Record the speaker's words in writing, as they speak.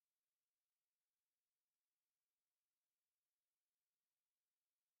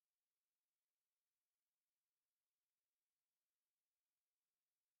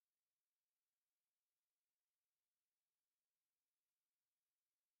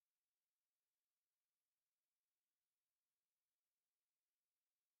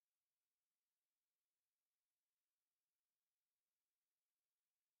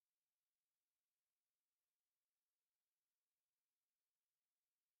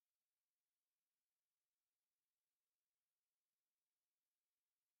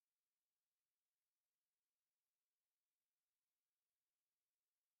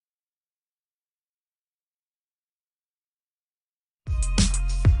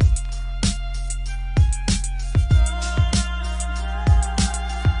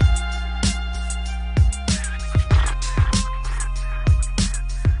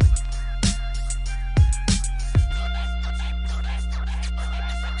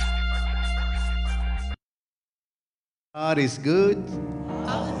God is good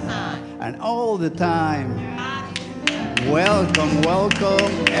All the time. and all the time. Welcome,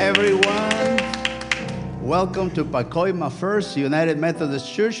 welcome everyone. Welcome to Pacoima First United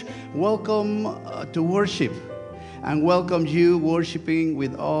Methodist Church. Welcome to worship, and welcome you worshiping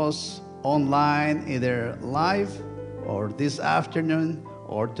with us online, either live or this afternoon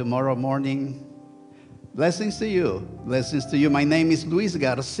or tomorrow morning. Blessings to you. Blessings to you. My name is Luis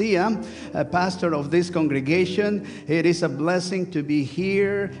Garcia, a pastor of this congregation. It is a blessing to be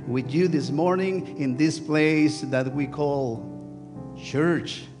here with you this morning in this place that we call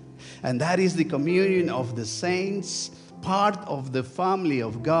church. And that is the communion of the saints, part of the family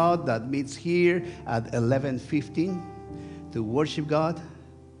of God that meets here at 11:15 to worship God,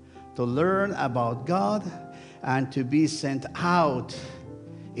 to learn about God, and to be sent out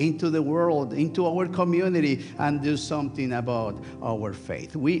into the world, into our community, and do something about our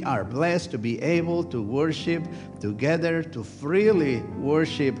faith. We are blessed to be able to worship together, to freely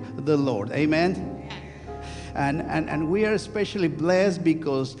worship the Lord. Amen? And we are especially blessed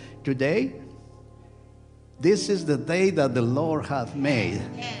because today, this is the day that the Lord hath made.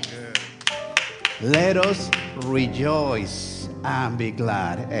 Let us rejoice and be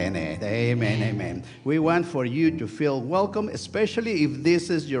glad in it. Amen, amen. We want for you to feel welcome, especially if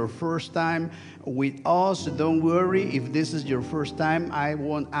this is your first time with us. Don't worry, if this is your first time, I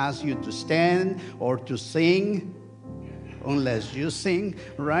won't ask you to stand or to sing, unless you sing,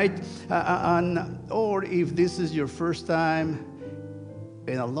 right? Or if this is your first time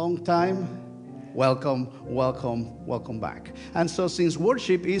in a long time, welcome, welcome, welcome back. And so since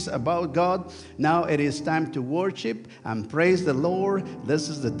worship is about God, now it is time to worship and praise the Lord. This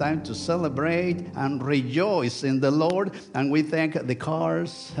is the time to celebrate and rejoice in the Lord. And we thank the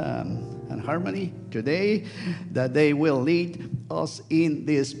Cars and Harmony today that they will lead us in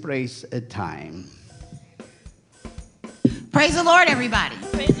this praise time. Praise the Lord, everybody.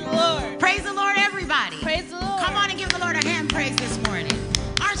 Praise the Lord. Praise the Lord, everybody. Praise the Lord. Come on and give the Lord a hand praise this morning.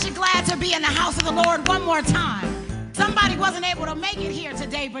 Aren't you glad to be in the house of the Lord one more time? Somebody wasn't able to make it here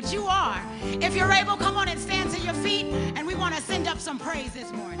today, but you are. If you're able, come on and stand to your feet, and we want to send up some praise this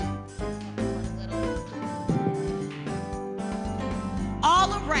morning.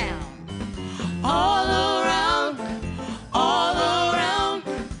 All around. All around, all around.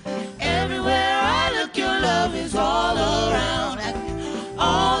 Everywhere I look, your love is all around.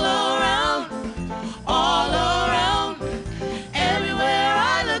 All around, all around. Everywhere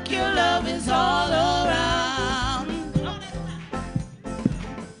I look, your love is all around.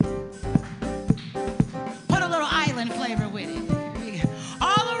 Put a little island flavor with it.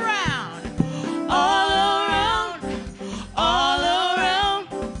 All around. All around, all around.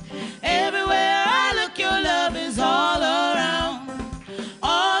 Everywhere I look, your love is all around.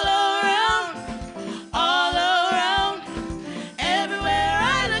 All around, all around. Everywhere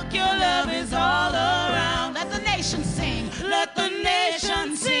I look, your love is all around. Let the nation sing. Let the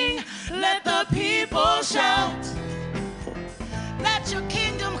nation sing. Let the people shout. Let your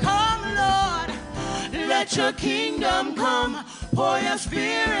kingdom come, Lord. Let your kingdom come. Pour your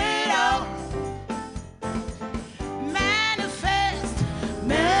spirit out. Manifest.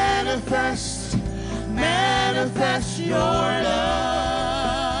 Manifest, manifest your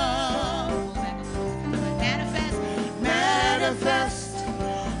love. Manifest. Manifest,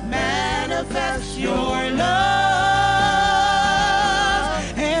 manifest your love.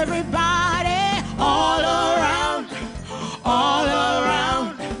 Everybody, all around, all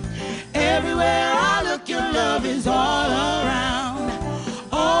around. Everywhere I look, your love is all around.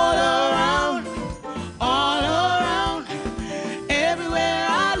 All around, all around. Everywhere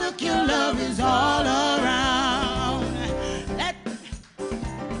I look, your love is all around.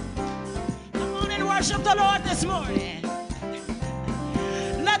 Come on and worship the Lord this morning.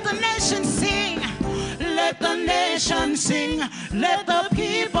 Let the nation sing. Let the nation sing. Let the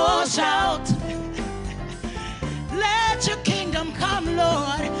people shout. Let your kingdom come,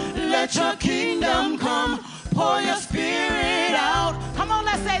 Lord. Let your kingdom come. Pour your spirit out. Come on,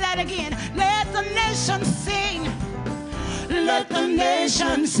 let's say that again. Let the nation sing. Let the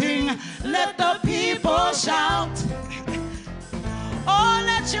nation sing. Let the people shout. Oh,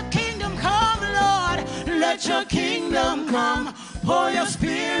 let your kingdom come, Lord. Let your kingdom come. Pour your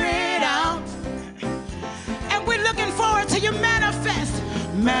spirit out. And we're looking forward to you manifest.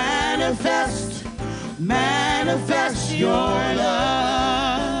 Manifest, manifest your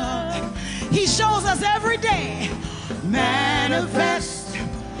love. He shows us every day. Manifest,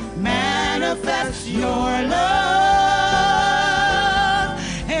 manifest your love.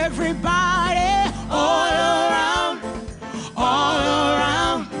 Everybody, all around, all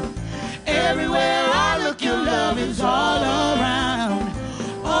around. Everywhere I look, your love is all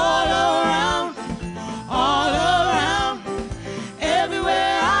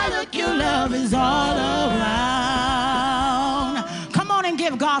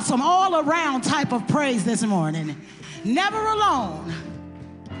give God some all-around type of praise this morning. Never alone.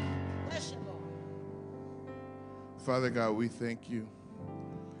 Bless you, Lord. Father God, we thank you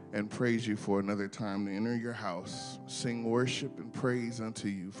and praise you for another time to enter your house, sing worship and praise unto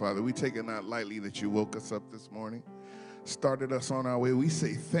you. Father, we take it not lightly that you woke us up this morning, started us on our way. We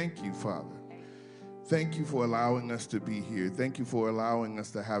say thank you, Father. Thank you for allowing us to be here. Thank you for allowing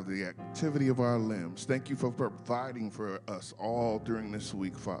us to have the activity of our limbs. Thank you for providing for us all during this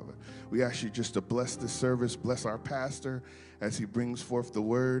week, Father. We ask you just to bless this service, bless our pastor as he brings forth the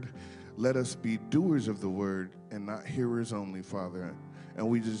word. Let us be doers of the word and not hearers only, Father. And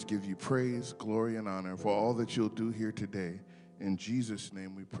we just give you praise, glory, and honor for all that you'll do here today. In Jesus'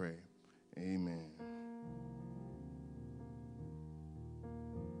 name we pray. Amen.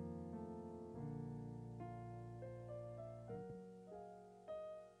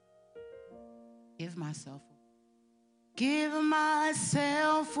 Give myself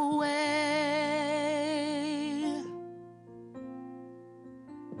away.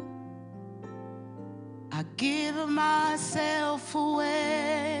 I give myself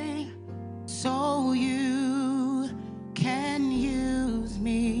away so you can use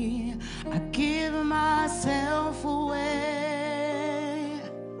me. I give myself away.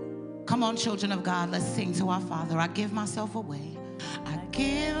 Come on, children of God, let's sing to our Father. I give myself away. I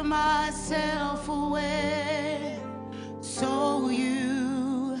give myself away so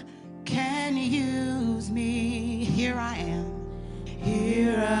you can use me. Here I am.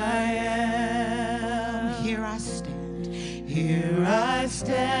 Here I am. Here I stand. Here I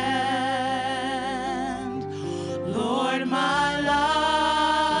stand. Lord, my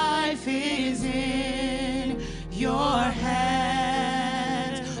life is in your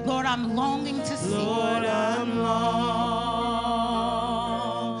hands. Lord, I'm longing to see. Lord, I'm longing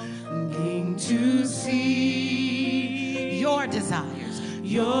to see your desires.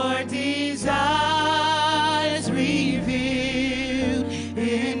 Your desires revealed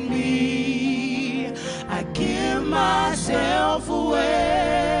in me. I give myself away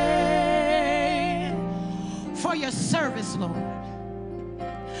for your service, Lord.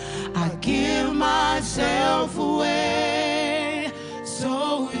 I give myself away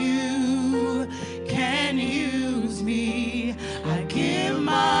so you can use me. I give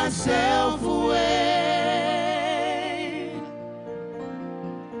myself away.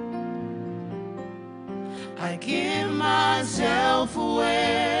 I give myself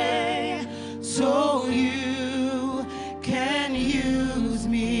away so you can use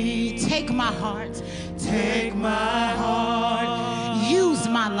me. Take my heart. Take my heart. Use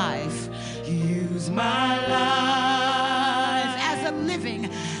my life. Use my life as a living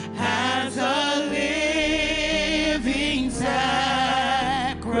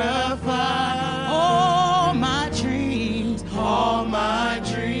sacrifice. All my dreams,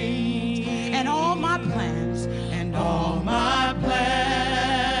 and all my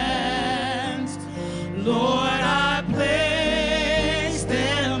plans, Lord, I place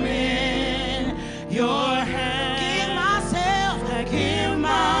them in your hands. I give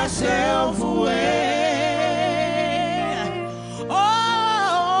myself away.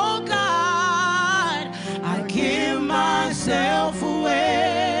 Oh God, I give myself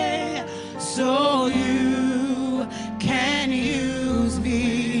away so you can use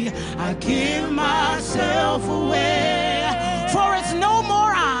me. I give myself away, for it's no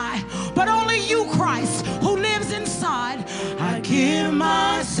more I, but only you, Christ, who lives inside. I give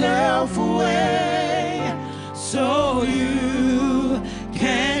myself away so you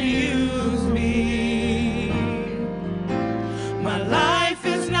can use me. My life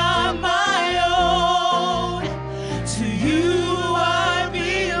is not my own. To you I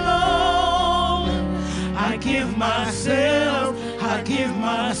belong. I give myself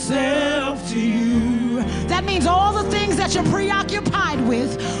to you. That means all the things that you're preoccupied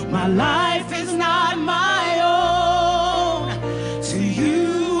with. My life is not my own. To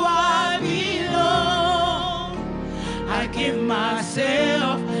you I belong. I give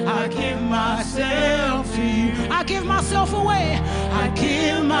myself to you. I give myself away. I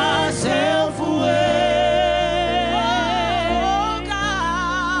give myself away. Oh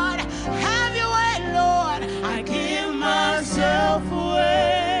God, have your way, Lord. I give myself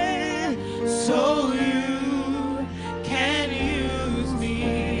away so you can use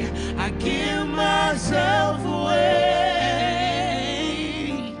me. I give myself away.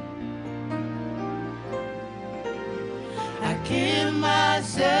 I give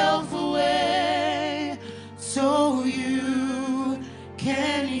myself away so you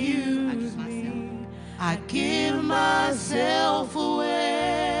can use me. I give myself away.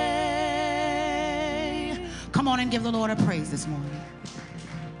 Come on and give the Lord a praise this morning.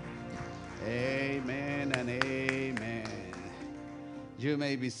 Amen and amen. You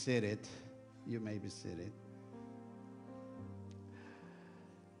may be seated. You may be seated.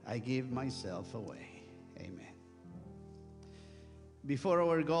 I give myself away. Amen. Before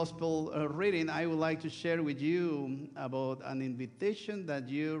our gospel reading, I would like to share with you about an invitation that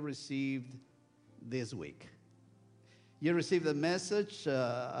you received this week. You received a message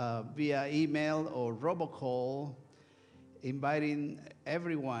via email or robocall inviting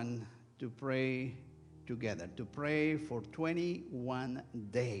everyone to pray together, to pray for 21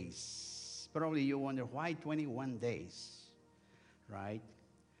 days. Probably you wonder, why 21 days, right?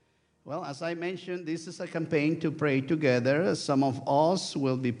 Well, as I mentioned, this is a campaign to pray together. Some of us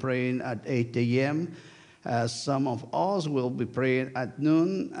will be praying at 8 a.m., some of us will be praying at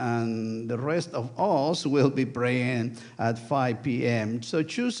noon, and the rest of us will be praying at 5 p.m. So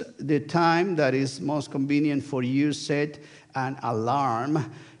choose the time that is most convenient for you. Set an alarm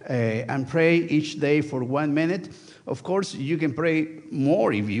and pray each day for 1 minute. Of course, you can pray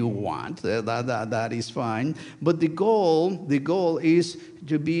more if you want. That is fine. But the goal is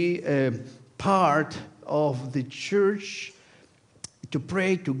to be a part of the church, to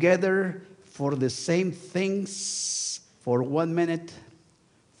pray together for the same things for 1 minute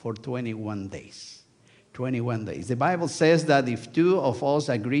for 21 days. 21 days. The Bible says that if two of us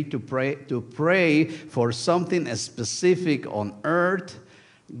agree to pray for something specific on earth,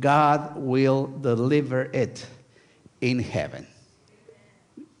 God will deliver it in heaven.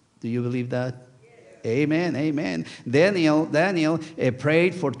 Do you believe that? Amen, amen. Daniel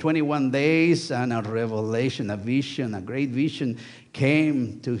prayed for 21 days, and a revelation, a vision, a great vision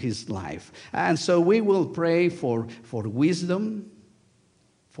came to his life. And so we will pray for wisdom,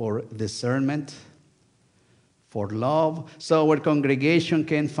 for discernment, for love, so our congregation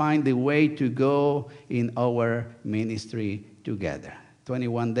can find the way to go in our ministry together.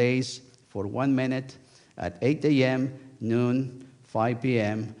 21 days for 1 minute at 8 a.m., noon, 5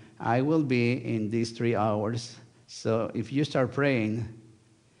 p.m., I will be in these 3 hours. So if you start praying,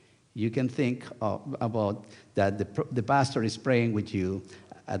 you can think about that the pastor is praying with you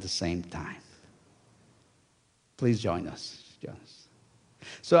at the same time. Please join us.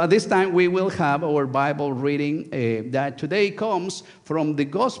 So at this time, we will have our Bible reading that today comes from the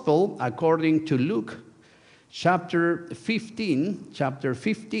Gospel according to Luke, chapter 15,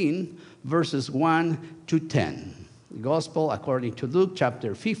 verses 1 to 10. Gospel according to Luke,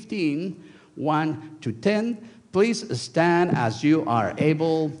 chapter 15, 1 to 10. Please stand as you are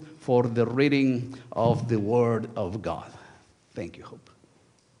able for the reading of the Word of God. Thank you, Hope.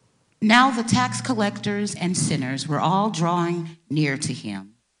 Now the tax collectors and sinners were all drawing near to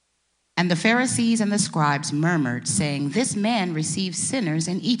him. And the Pharisees and the scribes murmured, saying, "This man receives sinners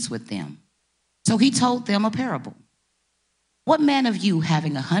and eats with them." So he told them a parable. "What man of you,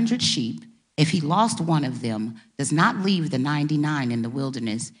 having 100 sheep, if he lost one of them, does not leave the 99 in the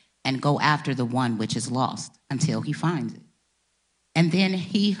wilderness and go after the one which is lost until he finds it? And when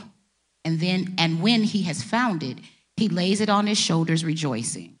he has found it, he lays it on his shoulders,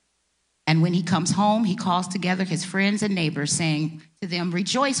 rejoicing. And when he comes home, he calls together his friends and neighbors, saying to them,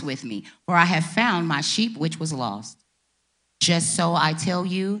 'Rejoice with me, for I have found my sheep which was lost.' Just so I tell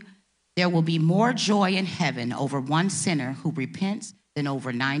you, there will be more joy in heaven over one sinner who repents than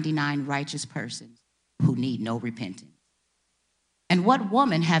over 99 righteous persons who need no repentance. And what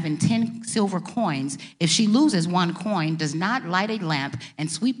woman having 10 silver coins, if she loses one coin, does not light a lamp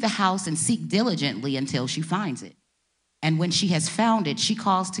and sweep the house and seek diligently until she finds it? And when she has found it, she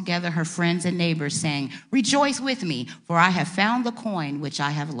calls together her friends and neighbors, saying, 'Rejoice with me, for I have found the coin which I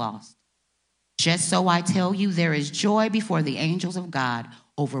have lost.' Just so I tell you, there is joy before the angels of God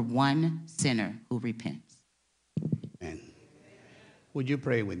over one sinner who repents." Amen. Would you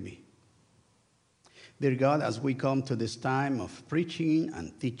pray with me? Dear God, as we come to this time of preaching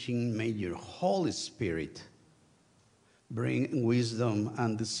and teaching, may your Holy Spirit bring wisdom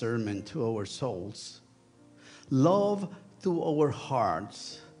and discernment to our souls, love to our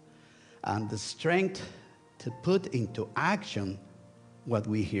hearts, and the strength to put into action what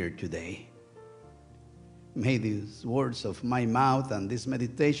we hear today. May these words of my mouth and this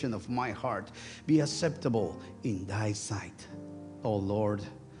meditation of my heart be acceptable in thy sight, O Lord,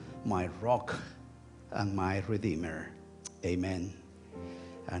 my rock and my redeemer. Amen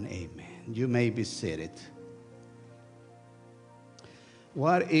and amen. You may be seated.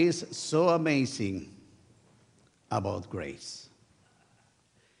 What is so amazing about grace?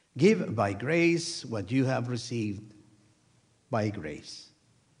 Give by grace what you have received by grace.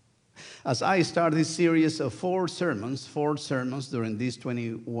 As I start this series of four sermons during these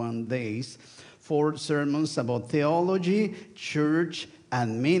 21 days, 4 sermons about theology, church,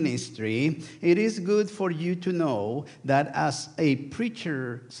 and ministry, it is good for you to know that as a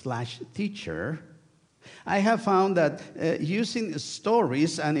preacher/teacher, I have found that using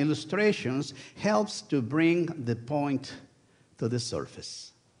stories and illustrations helps to bring the point to the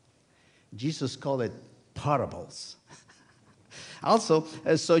surface. Jesus called it parables. Also,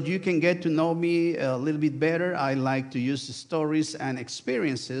 so you can get to know me a little bit better, I like to use stories and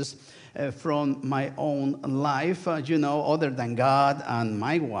experiences from my own life, other than God and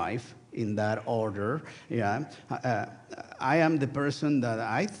my wife, in that order. Yeah, I am the person that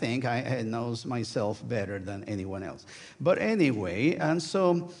I think I knows myself better than anyone else. But anyway, and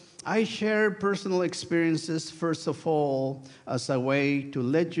so I share personal experiences, first of all, as a way to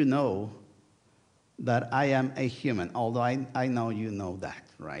let you know that I am a human, although I know you know that,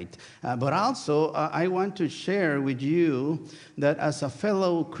 right? But also, I want to share with you that as a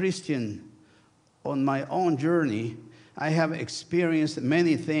fellow Christian on my own journey, I have experienced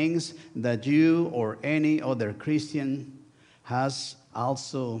many things that you or any other Christian has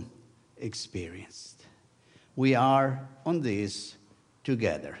also experienced. We are on this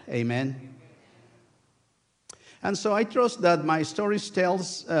together. Amen. And so I trust that my stories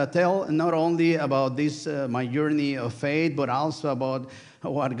tell not only about this, my journey of faith, but also about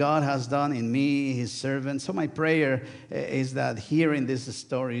what God has done in me, his servant. So my prayer is that hearing these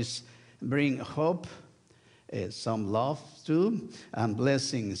stories bring hope, some love too, and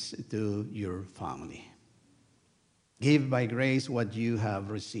blessings to your family. Give by grace what you have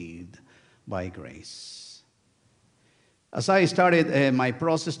received by grace. As I started my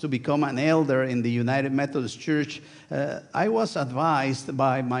process to become an elder in the United Methodist Church, I was advised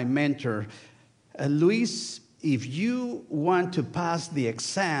by my mentor, Luis, if you want to pass the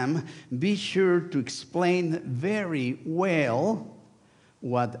exam, be sure to explain very well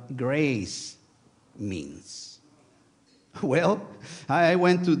what grace means. Well, I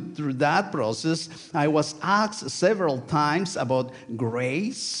went through that process. I was asked several times about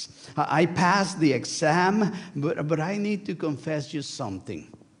grace. I passed the exam, but I need to confess you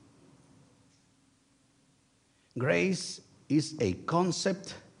something. Grace is a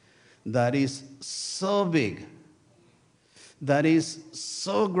concept that is so big, that is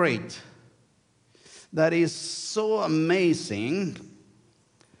so great, that is so amazing,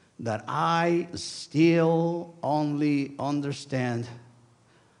 that I still only understand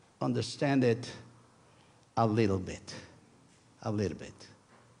it a little bit.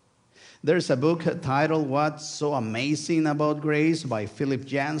 There's a book titled What's So Amazing About Grace by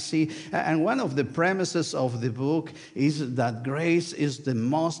Philip Yancey. And one of the premises of the book is that grace is the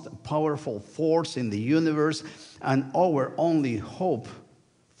most powerful force in the universe and our only hope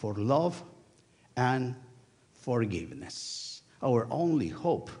for love and forgiveness. Our only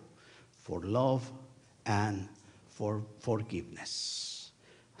hope for love and for forgiveness.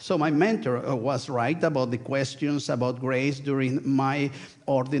 So my mentor was right about the questions about grace during my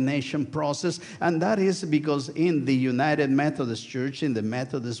ordination process, and that is because in the United Methodist Church, in the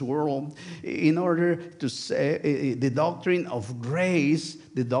Methodist world, in order to say the doctrine of grace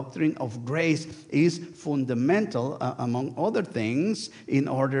is fundamental, among other things, in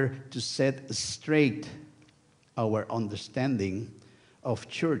order to set straight our understanding of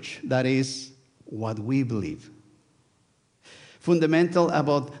church. That is what we believe. Fundamental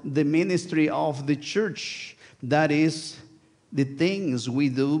about the ministry of the church. That is the things we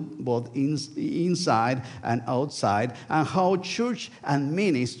do both inside and outside, and how church and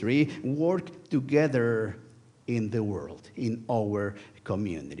ministry work together in the world, in our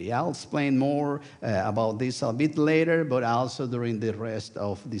community. I'll explain more about this a bit later, but also during the rest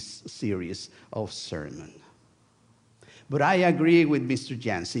of this series of sermons. But I agree with Mr.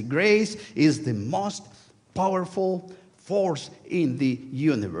 Yancey. Grace is the most powerful force in the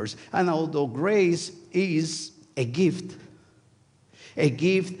universe. And although grace is a gift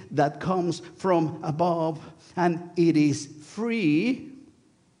that comes from above, and it is free,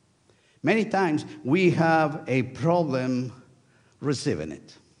 many times we have a problem receiving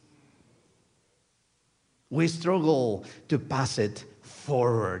it. We struggle to pass it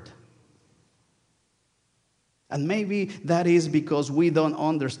forward. And maybe that is because we don't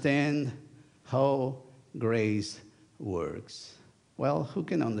understand how grace works. Well, who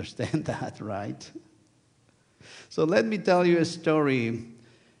can understand that, right? So let me tell you a story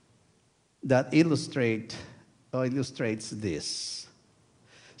that illustrates this.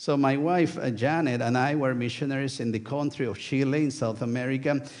 So my wife, Janet, and I were missionaries in the country of Chile in South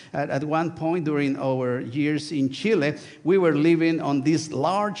America. At one point during our years in Chile, we were living on this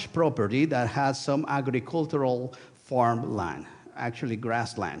large property that had some agricultural farmland. actually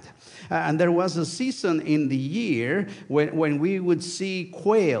grassland. And there was a season in the year when we would see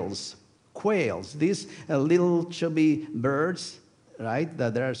quails, these little chubby birds, right,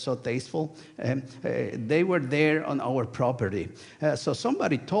 that are so tasteful. They were there on our property. So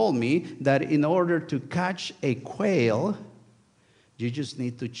somebody told me that in order to catch a quail, you just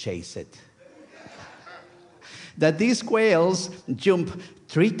need to chase it. That these quails jump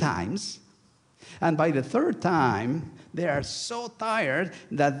 3 times, and by the 3rd time, they are so tired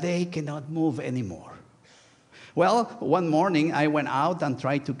that they cannot move anymore. Well, one morning, I went out and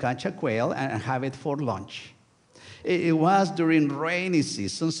tried to catch a quail and have it for lunch. It was during rainy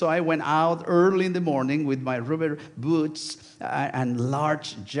season, so I went out early in the morning with my rubber boots and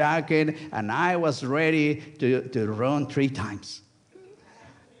large jacket, and I was ready to run 3 times.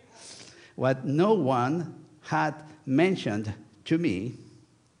 What no one had mentioned to me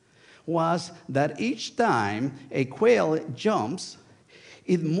was that each time a quail jumps,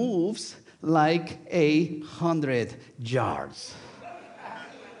 it moves like 100 yards.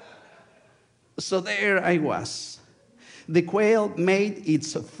 So there I was. The quail made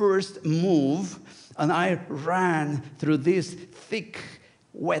its first move, and I ran through this thick,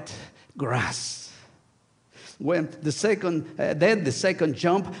 wet grass. When the second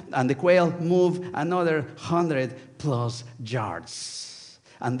jump, and the quail moved another 100+ yards.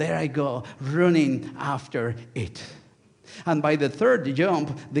 And there I go, running after it. And by the 3rd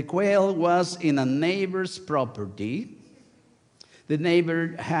jump, the quail was in a neighbor's property. The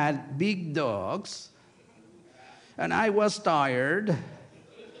neighbor had big dogs, and I was tired.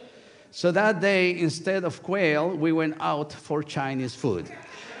 So that day, instead of quail, we went out for Chinese food.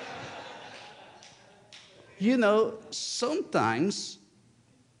 You know, sometimes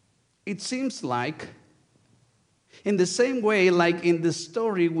it seems like, in the same way like in the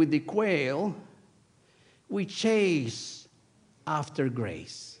story with the quail, we chase after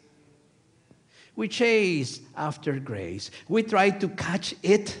grace. We chase after grace. We try to catch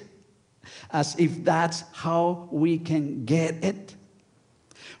it as if that's how we can get it.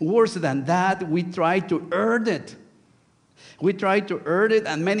 Worse than that, we try to earn it. We try to earn it,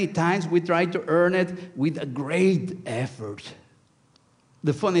 and many times we try to earn it with a great effort.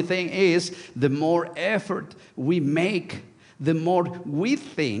 The funny thing is, the more effort we make, the more we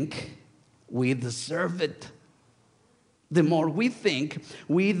think we deserve it. The more we think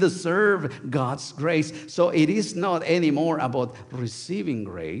we deserve God's grace. So it is not anymore about receiving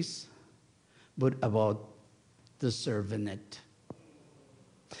grace, but about deserving it.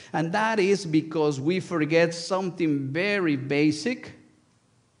 And that is because we forget something very basic,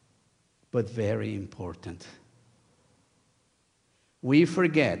 but very important. We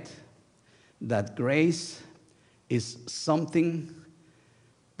forget that grace is something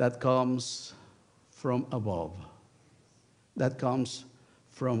that comes from above, that comes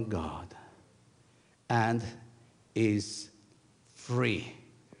from God, and is free.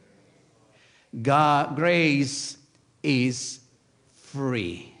 Grace is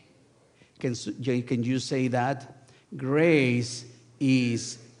free. Can you say that? Grace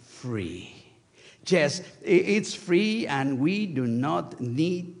is free. Yes, it's free, and we do not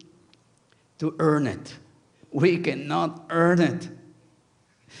need to earn it. We cannot earn it.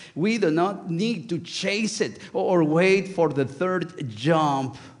 We do not need to chase it or wait for the 3rd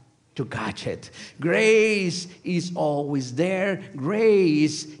jump to catch it. Grace is always there.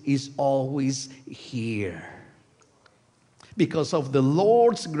 Grace is always here. Because of the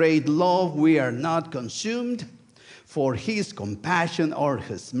Lord's great love, we are not consumed, for his compassion or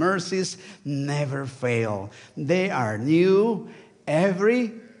his mercies never fail. They are new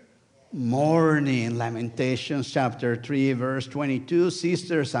every morning. Lamentations chapter 3, verse 22.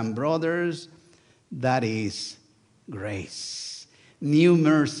 Sisters and brothers, that is grace. New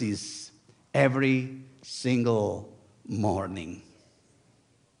mercies every single morning.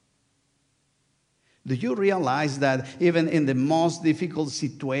 Do you realize that even in the most difficult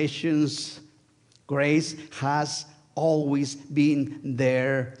situations, grace has always been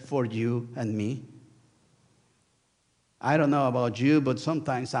there for you and me? I don't know about you, but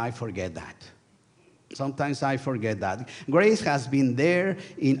sometimes I forget that. Sometimes I forget that. Grace has been there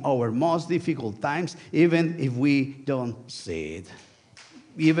in our most difficult times, even if we don't see it.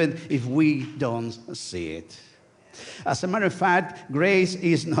 Even if we don't see it. As a matter of fact, grace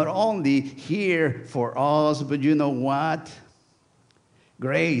is not only here for us, but you know what?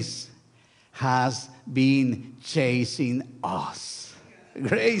 Grace has been chasing us.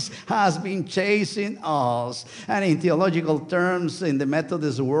 Grace has been chasing us. And in theological terms, in the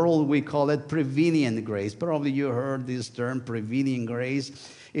Methodist world, we call it prevenient grace. Probably you heard this term, prevenient grace.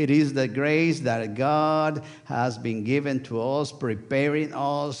 It is the grace that God has been given to us, preparing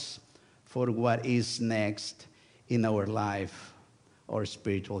us for what is next in our life or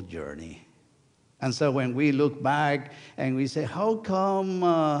spiritual journey. And so when we look back and we say, how come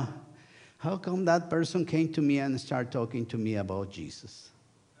that person came to me and started talking to me about Jesus?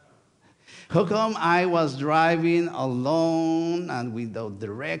 How come I was driving alone and without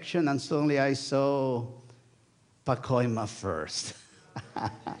direction and suddenly I saw Pacoima First?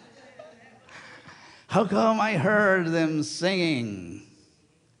 How come I heard them singing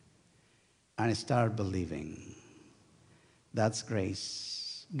and I started believing? That's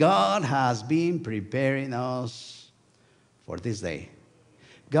grace. God has been preparing us for this day.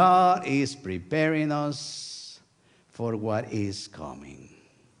 God is preparing us for what is coming.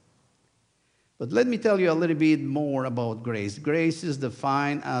 But let me tell you a little bit more about grace. Grace is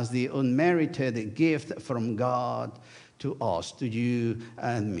defined as the unmerited gift from God to us, to you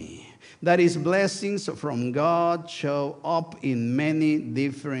and me. That is, blessings from God show up in many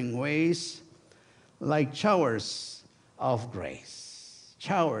different ways, like showers of grace.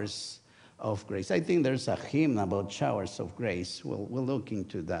 Showers of grace. I think there's a hymn about showers of grace. We'll look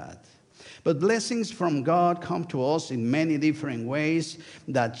into that. But blessings from God come to us in many different ways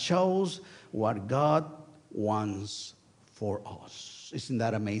that shows what God wants for us. Isn't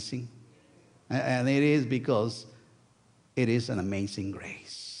that amazing? And it is because it is an amazing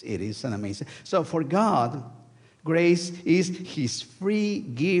grace. It is an amazing. So for God, grace is his free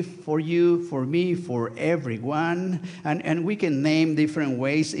gift for you, for me, for everyone. And we can name different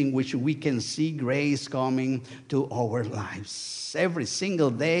ways in which we can see grace coming to our lives. Every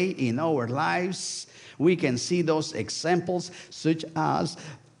single day in our lives, we can see those examples, such as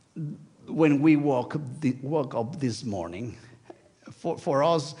when we woke up this morning. For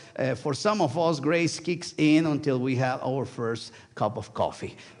us, for some of us, grace kicks in until we have our first cup of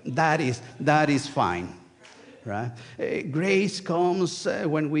coffee. That is fine. Right? Grace comes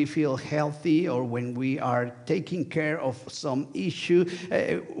when we feel healthy or when we are taking care of some issue.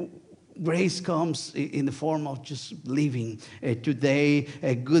 Grace comes in the form of just living. Today,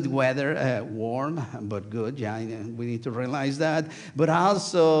 good weather, warm but good. Yeah, we need to realize that. But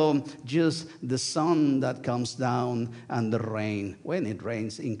also just the sun that comes down and the rain when it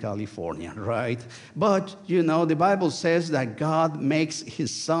rains in California, right? But, the Bible says that God makes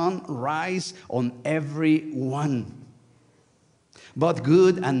his sun rise on everyone, both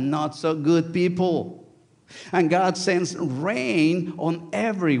good and not so good people. And God sends rain on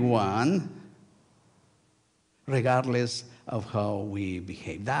everyone, regardless of how we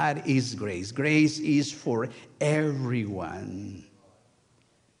behave. That is grace. Grace is for everyone.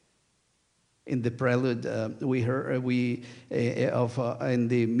 In the prelude, we heard in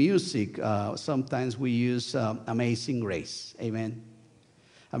the music. Sometimes we use "Amazing Grace." Amen.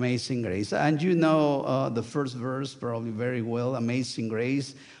 Amazing Grace, and the first verse probably very well. Amazing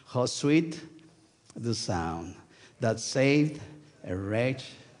Grace, how sweet the sound that saved a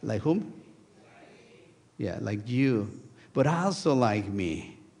wretch like whom? Yeah, like you, but also like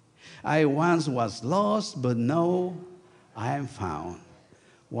me. I once was lost, but now I am found.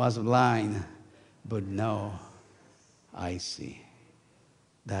 Was blind, but now I see.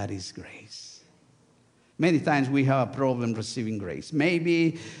 That is grace. Many times we have a problem receiving grace.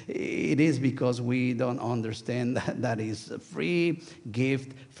 Maybe it is because we don't understand that is a free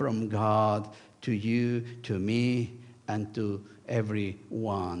gift from God to you, to me, and to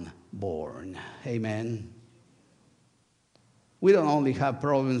everyone born. Amen. We don't only have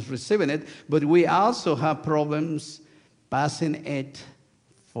problems receiving it, but we also have problems passing it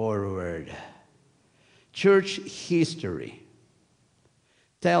forward. Church history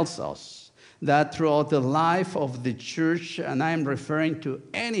tells us that throughout the life of the church, and I'm referring to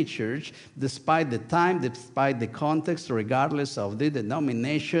any church, despite the time, despite the context, regardless of the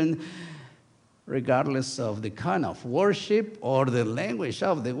denomination, regardless of the kind of worship or the language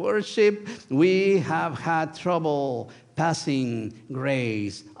of the worship, we have had trouble passing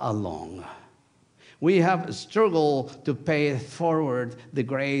grace along. We have struggled to pay forward the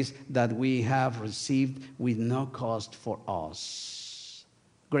grace that we have received with no cost for us.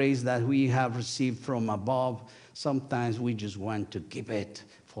 Grace that we have received from above, sometimes we just want to keep it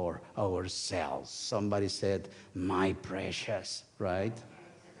for ourselves. Somebody said, "My precious," right?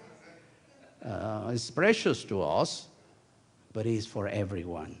 It's precious to us, but it's for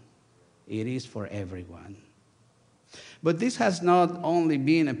everyone. It is for everyone. But this has not only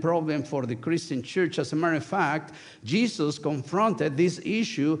been a problem for the Christian church. As a matter of fact, Jesus confronted this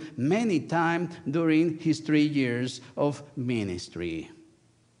issue many times during his 3 years of ministry.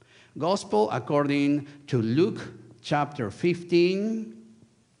 Gospel according to Luke chapter 15.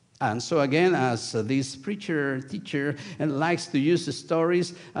 And so again, as this teacher likes to use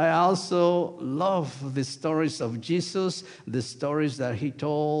stories, I also love the stories of Jesus, the stories that he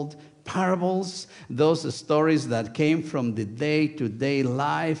told, parables, those stories that came from the day-to-day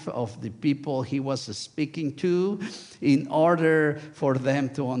life of the people he was speaking to in order for them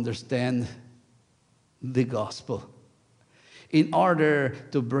to understand the gospel, in order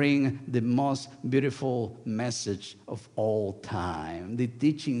to bring the most beautiful message of all time. The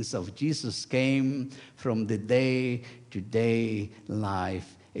teachings of Jesus came from the day-to-day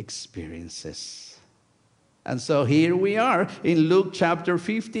life experiences. And so here we are in Luke chapter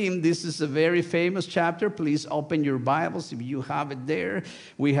 15. This is a very famous chapter. Please open your Bibles if you have it there.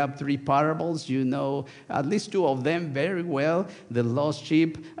 We have 3 parables. You know at least 2 of them very well. The lost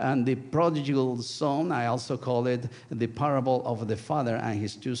sheep and the prodigal son. I also call it the parable of the father and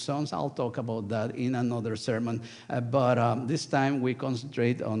his 2 sons. I'll talk about that in another sermon. But this time we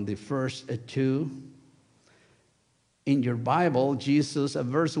concentrate on the first 2. In your Bible, Jesus,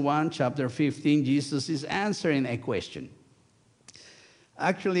 verse 1, chapter 15, Jesus is answering a question.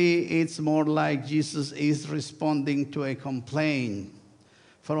 Actually, it's more like Jesus is responding to a complaint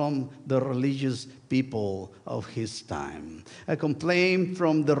from the religious people of his time. A complaint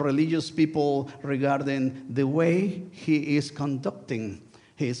from the religious people regarding the way he is conducting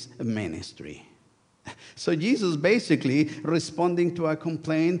his ministry. So Jesus basically responding to a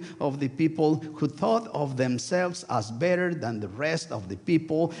complaint of the people who thought of themselves as better than the rest of the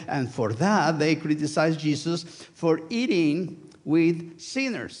people. And for that, they criticized Jesus for eating with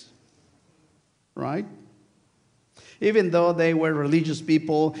sinners. Right? Even though they were religious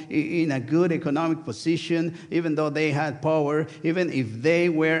people in a good economic position, even though they had power, even if they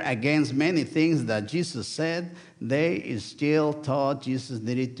were against many things that Jesus said, they still thought Jesus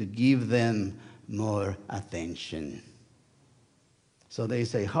needed to give them more attention. So they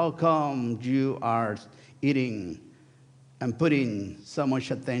say, how come you are eating and putting so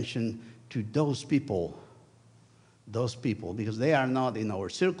much attention to those people, because they are not in our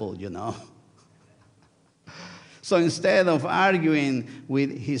circle, you know. So instead of arguing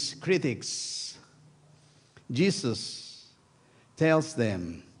with his critics, Jesus tells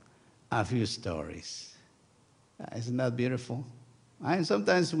them a few stories. Isn't that beautiful? And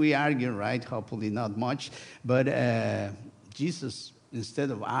sometimes we argue, right? Hopefully not much. But Jesus,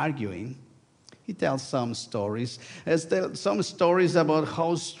 instead of arguing, he tells some stories. Some stories about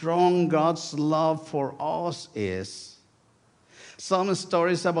how strong God's love for us is. Some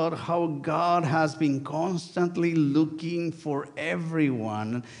stories about how God has been constantly looking for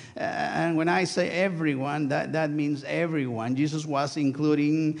everyone. And when I say everyone, that means everyone. Jesus was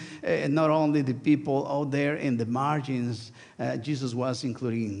including not only the people out there in the margins, Jesus was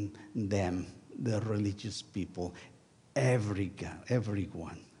including them, the religious people,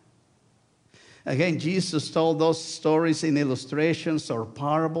 everyone. Again, Jesus told those stories in illustrations or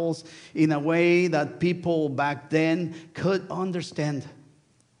parables in a way that people back then could understand.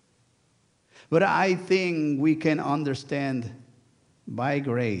 But I think we can understand by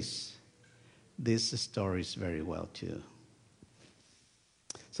grace these stories very well too.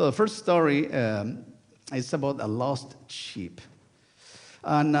 So the first story is about a lost sheep.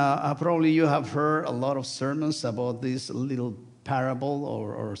 And probably you have heard a lot of sermons about this little parable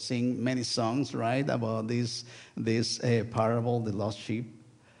or sing many songs, right, about this parable, the lost sheep.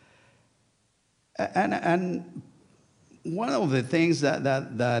 And one of the things that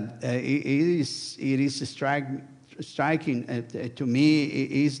it is striking to me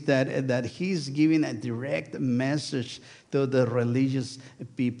is that he's giving a direct message to the religious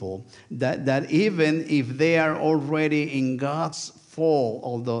people that even if they are already in God's fold,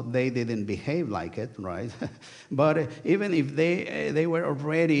 although they didn't behave like it, right? But even if they were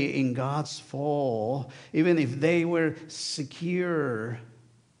already in God's fold, even if they were secure,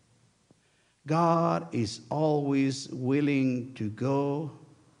 God is always willing to go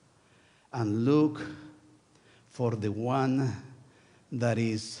and look for the one that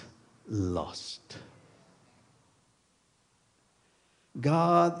is lost.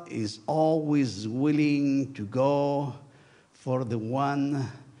 God is always willing to go for the one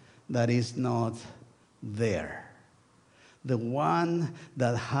that is not there, the one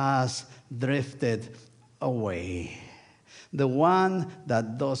that has drifted away, the one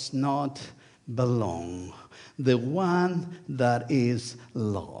that does not belong, the one that is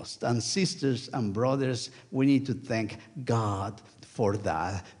lost. And sisters and brothers, we need to thank God for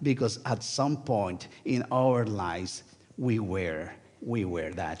that, because at some point in our lives, we were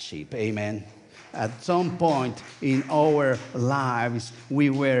that sheep. Amen. At some point in our lives, we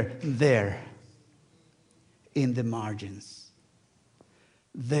were there in the margins,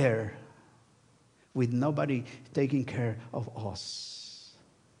 there with nobody taking care of us.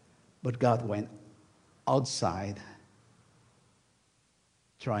 But God went outside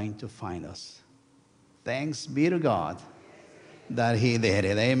trying to find us. Thanks be to God that He did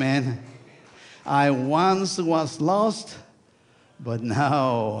it. Amen. I once was lost, but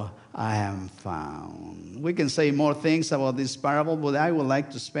now I am found. We can say more things about this parable, but I would like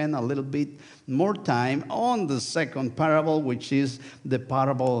to spend a little bit more time on the second parable, which is the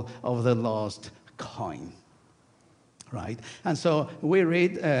parable of the lost coin. Right? And so we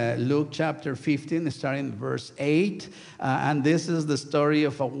read Luke chapter 15, starting verse 8, and this is the story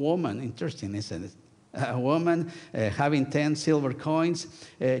of a woman. Interesting, isn't it? A woman having 10 silver coins.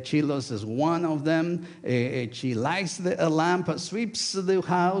 She loses one of them. She lights a lamp, sweeps the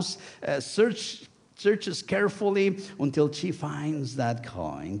house, searches carefully until she finds that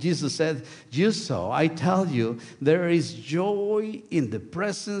coin. Jesus said, "Just so, I tell you, there is joy in the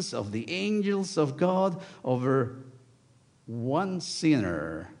presence of the angels of God over one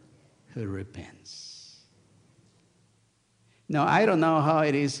sinner who repents." Now, I don't know how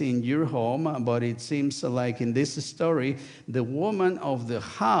it is in your home, but it seems like in this story, the woman of the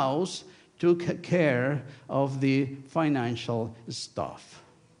house took care of the financial stuff.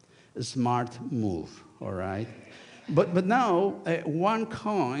 A smart move, all right? But now, one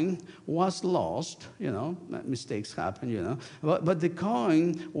coin was lost, mistakes happen, but the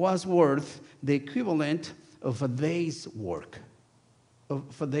coin was worth the equivalent of a day's work,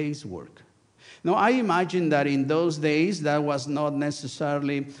 Now, I imagine that in those days, that was not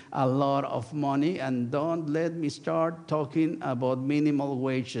necessarily a lot of money, and don't let me start talking about minimal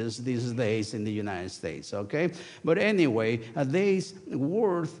wages these days in the United States, okay? But anyway, a day's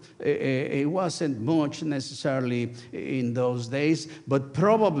worth, it wasn't much necessarily in those days, but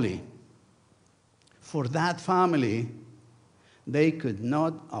probably for that family, they could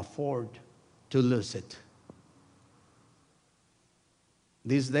not afford to lose it.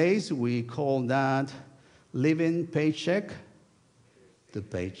 These days, we call that living paycheck to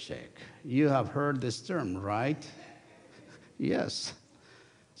paycheck. You have heard this term, right? Yes.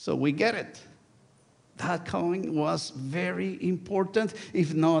 So we get it. That coin was very important,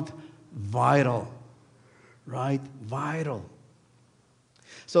 if not vital, right? Vital.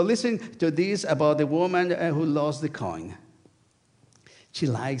 So listen to this about the woman who lost the coin. She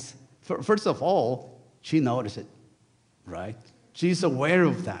likes, first of all, she noticed it, right? She's aware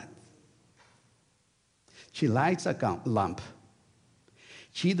of that. She lights a lamp.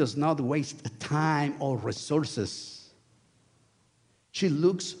 She does not waste time or resources. She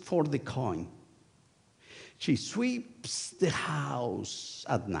looks for the coin. She sweeps the house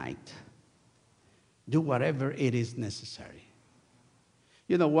at night. Do whatever it is necessary.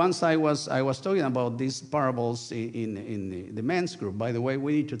 Once I was talking about these parables in the men's group. By the way,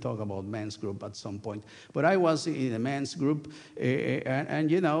 we need to talk about men's group at some point. But I was in a men's group,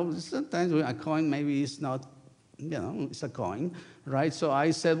 and sometimes a coin maybe is not, it's a coin, right? So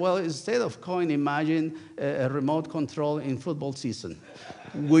I said, well, instead of coin, imagine a remote control in football season.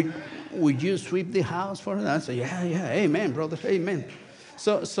 Would you sweep the house for that? I said, yeah, amen, brother, amen.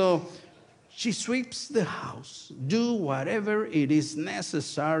 So she sweeps the house, do whatever it is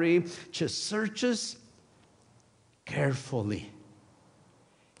necessary. She searches carefully,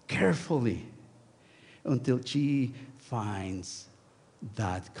 until she finds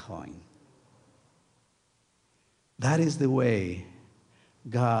that coin. That is the way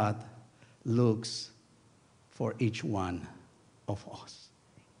God looks for each one of us.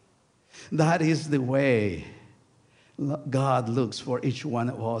 That is the way God looks for each one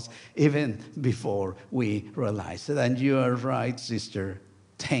of us, even before we realize it. And you are right, sister.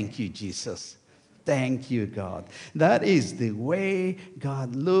 Thank you, Jesus. Thank you, God. That is the way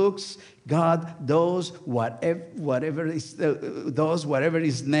God looks. God does whatever is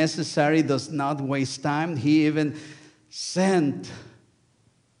necessary, does not waste time. He even sent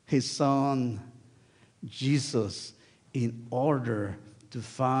His Son, Jesus, in order to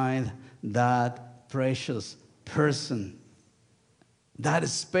find that precious person, that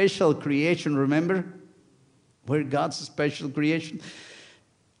special creation. Remember, we're God's special creation.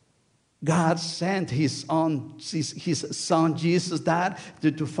 God sent His Son Jesus,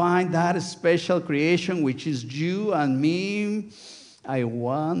 to find that special creation, which is you and me. I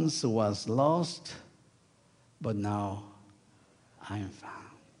once was lost, but now I am found.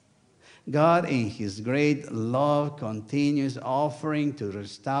 God, in His great love, continues offering to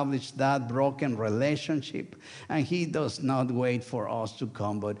establish that broken relationship. And He does not wait for us to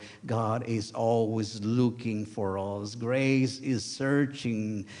come, but God is always looking for us. Grace is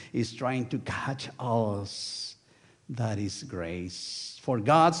searching, is trying to catch us. That is grace. For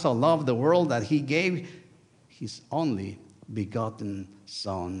God so loved the world that He gave His only begotten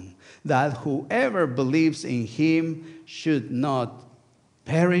Son, that whoever believes in Him should not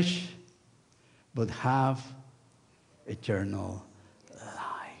perish, but have eternal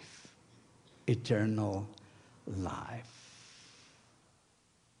life. Eternal life.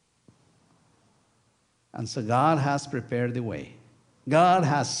 And so God has prepared the way. God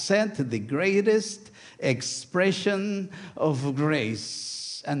has sent the greatest expression of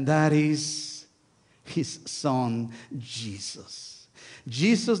grace, and that is His Son, Jesus.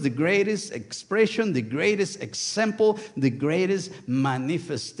 Jesus, the greatest expression, the greatest example, the greatest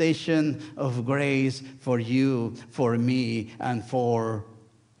manifestation of grace for you, for me, and for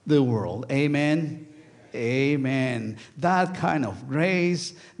the world. Amen? Amen. That kind of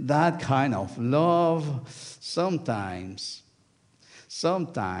grace, that kind of love, sometimes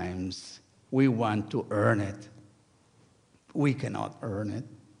we want to earn it. We cannot earn it.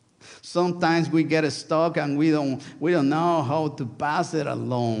 Sometimes we get stuck and we don't know how to pass it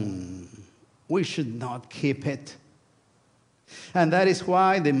along. We should not keep it. And that is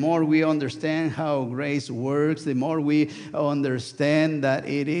why the more we understand how grace works, the more we understand that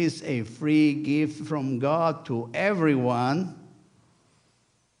it is a free gift from God to everyone,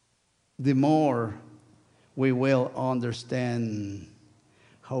 the more we will understand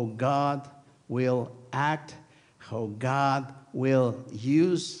how God will act, how God will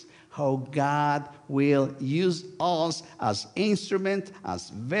use, how God will use us as instruments, as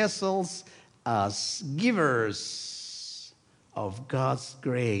vessels, as givers of God's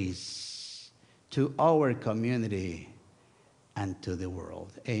grace to our community and to the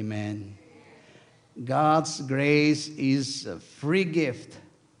world. Amen. God's grace is a free gift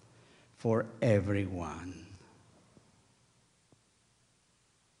for everyone.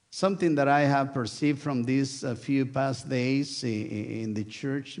 Something that I have perceived from these few past days in the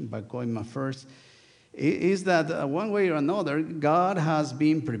church, in Pacoima First, is that one way or another, God has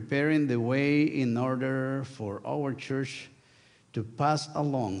been preparing the way in order for our church to pass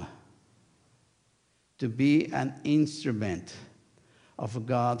along, to be an instrument of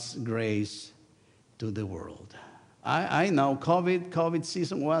God's grace to the world. I know COVID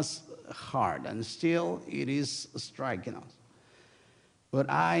season was hard, and still it is striking us. But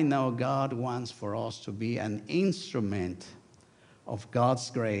I know God wants for us to be an instrument of God's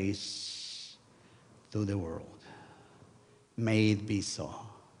grace to the world. May it be so.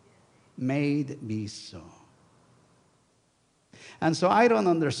 May it be so. And so I don't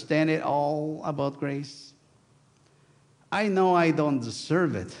understand it all about grace. I know I don't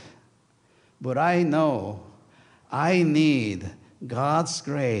deserve it, but I know I need God's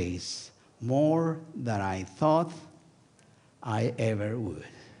grace more than I thought I ever would.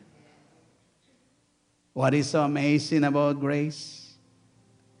 What is so amazing about grace?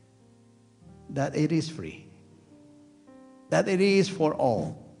 That it is free. That it is for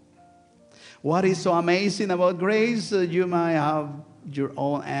all. What is so amazing about grace? You might have your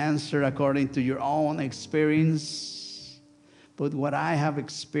own answer according to your own experience. But what I have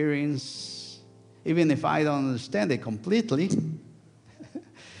experienced, even if I don't understand it completely,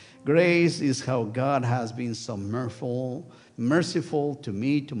 grace is how God has been so merciful to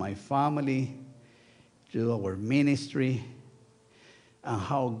me, to my family, to our ministry, and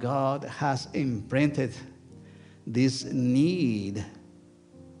how God has imprinted this need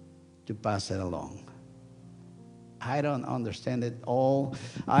to pass it along. I don't understand it all.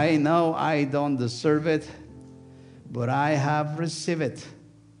 I know I don't deserve it, but I have received it,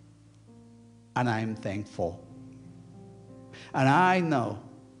 and I'm thankful. And I know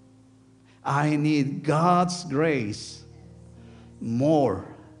I need God's grace more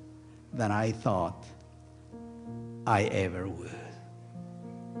than I thought I ever would.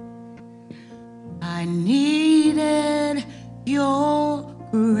 I needed your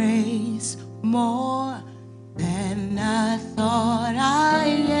grace more than I thought I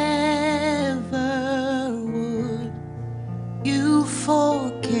ever would. You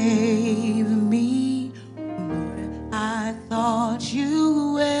forgave me more than I thought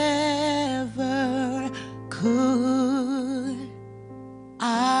you ever could.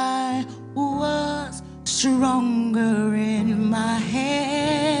 I was stronger in my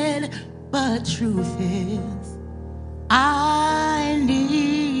head, but truth is, I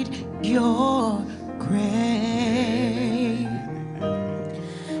need your grace.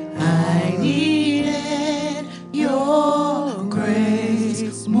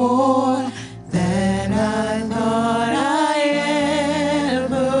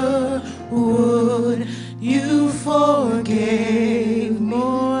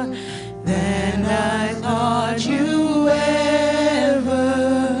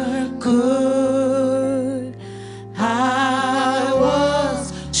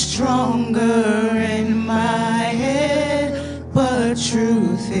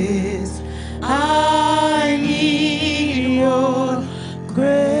 truth is, I need your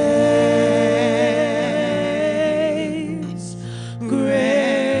grace, grace,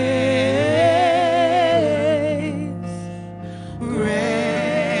 grace.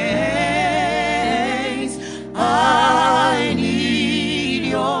 I need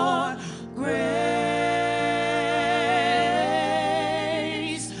your grace,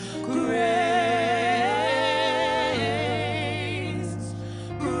 grace,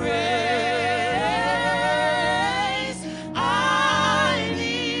 grace. I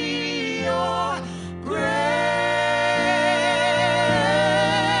need your grace,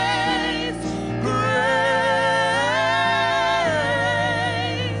 grace,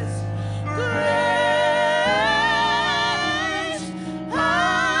 grace.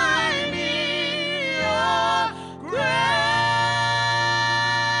 I need your grace.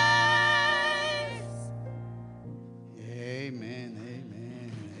 Amen,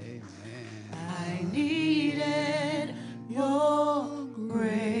 amen, amen. I needed your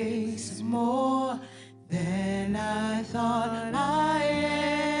grace more than I thought I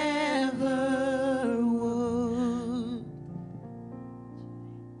ever would.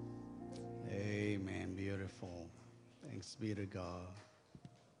 Amen. Beautiful. Thanks be to God.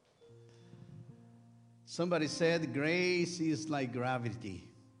 Somebody said grace is like gravity.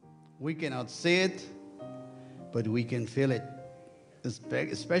 We cannot see it, but we can feel it,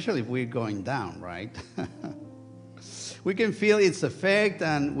 especially if we're going down, right? We can feel its effect,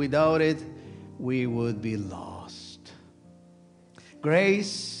 and without it, we would be lost.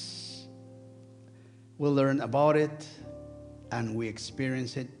 Grace, we learn about it, and we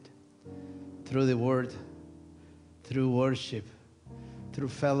experience it through the Word, through worship, through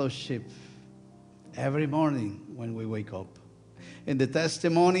fellowship, every morning when we wake up, in the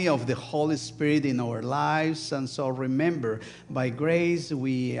testimony of the Holy Spirit in our lives. And so remember, by grace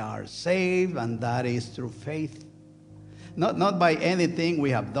we are saved, and that is through faith. Not by anything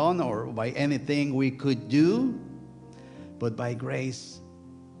we have done or by anything we could do, but by grace,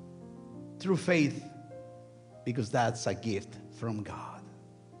 through faith, because that's a gift from God.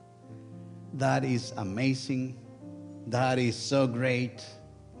 That is amazing. That is so great.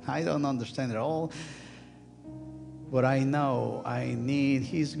 I don't understand it all, but I know I need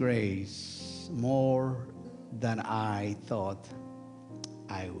His grace more than I thought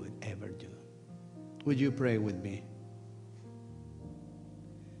I would ever do. Would you pray with me?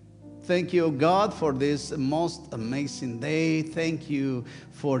 Thank you, God, for this most amazing day. Thank you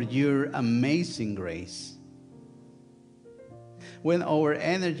for your amazing grace. When our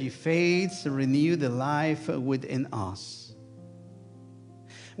energy fades, renew the life within us.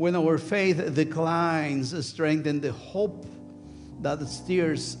 When our faith declines, strengthen the hope that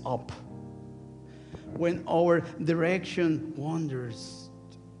stirs up. When our direction wanders,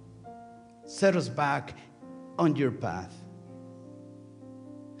 set us back on your path.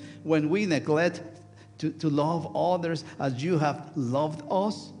 When we neglect to love others as you have loved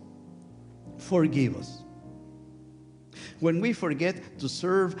us, forgive us. When we forget to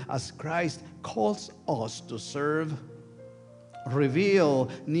serve as Christ calls us to serve, reveal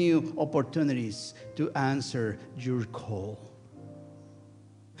new opportunities to answer your call.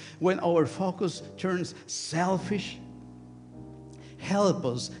 When our focus turns selfish, help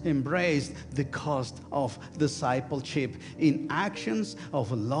us embrace the cost of discipleship in actions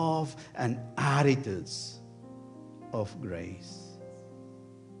of love and attitudes of grace.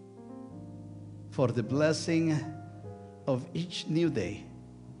 For the blessing of each new day,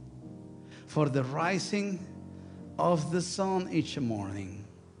 for the rising of the sun each morning,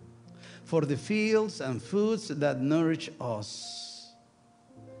 for the fields and foods that nourish us,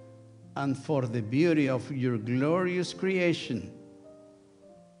 and for the beauty of your glorious creation,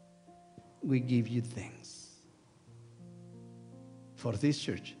 we give you thanks. For this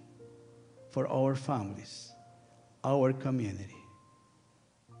church, for our families, our community,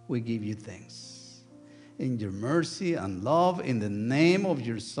 we give you thanks. In your mercy and love, in the name of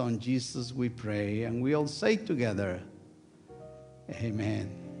your Son, Jesus, we pray. And we all say together, amen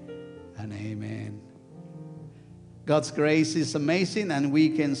and amen. God's grace is amazing, and we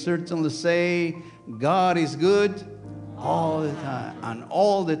can certainly say God is good all the time, and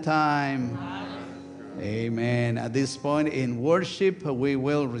all the time. Amen. At this point in worship, we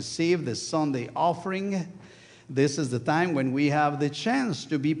will receive the Sunday offering. This is the time when we have the chance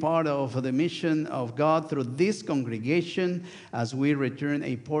to be part of the mission of God through this congregation as we return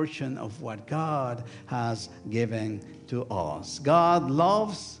a portion of what God has given to us. God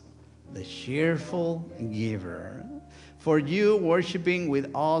loves the cheerful giver. For you worshiping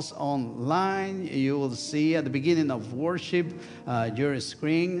with us online, you will see at the beginning of worship your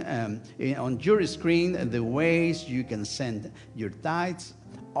screen, on your screen the ways you can send your tithes,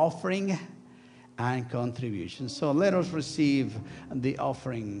 offering, and contribution. So let us receive the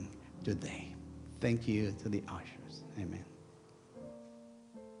offering today. Thank you to the ushers. Amen.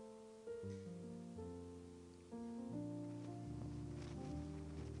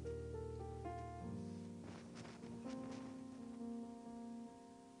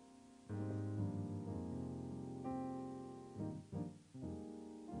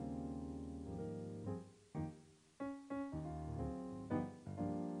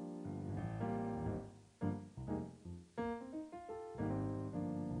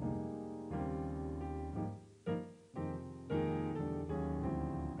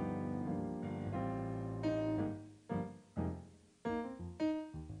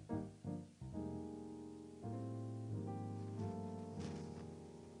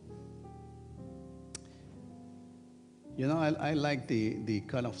 You know, I like the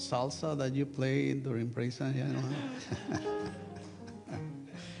kind of salsa that you play during praise. You know?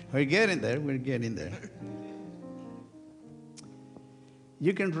 We're getting there. We're getting there.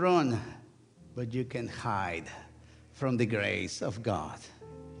 You can run, but you can hide from the grace of God.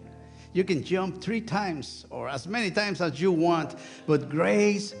 You can jump 3 times or as many times as you want, but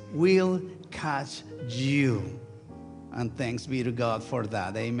grace will catch you. And thanks be to God for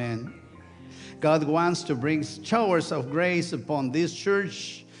that. Amen. God wants to bring showers of grace upon this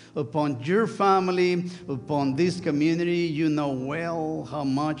church, upon your family, upon this community. You know well how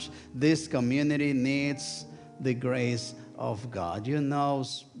much this community needs the grace of God. You know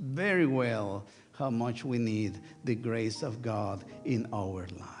very well how much we need the grace of God in our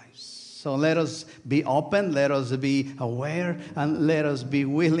lives. So let us be open, let us be aware, and let us be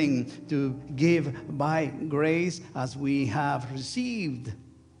willing to give by grace as we have received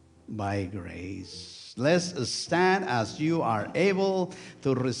by grace. Let's stand as you are able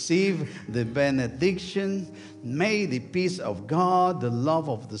to receive the benediction. May the peace of God, the love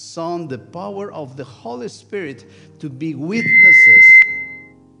of the Son, the power of the Holy Spirit to be witnesses.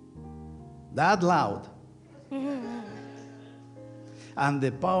 That loud. And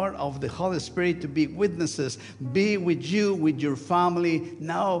the power of the Holy Spirit to be witnesses be with you, with your family,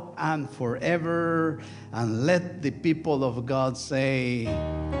 now and forever. And let the people of God say,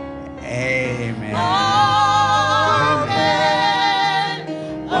 Amen.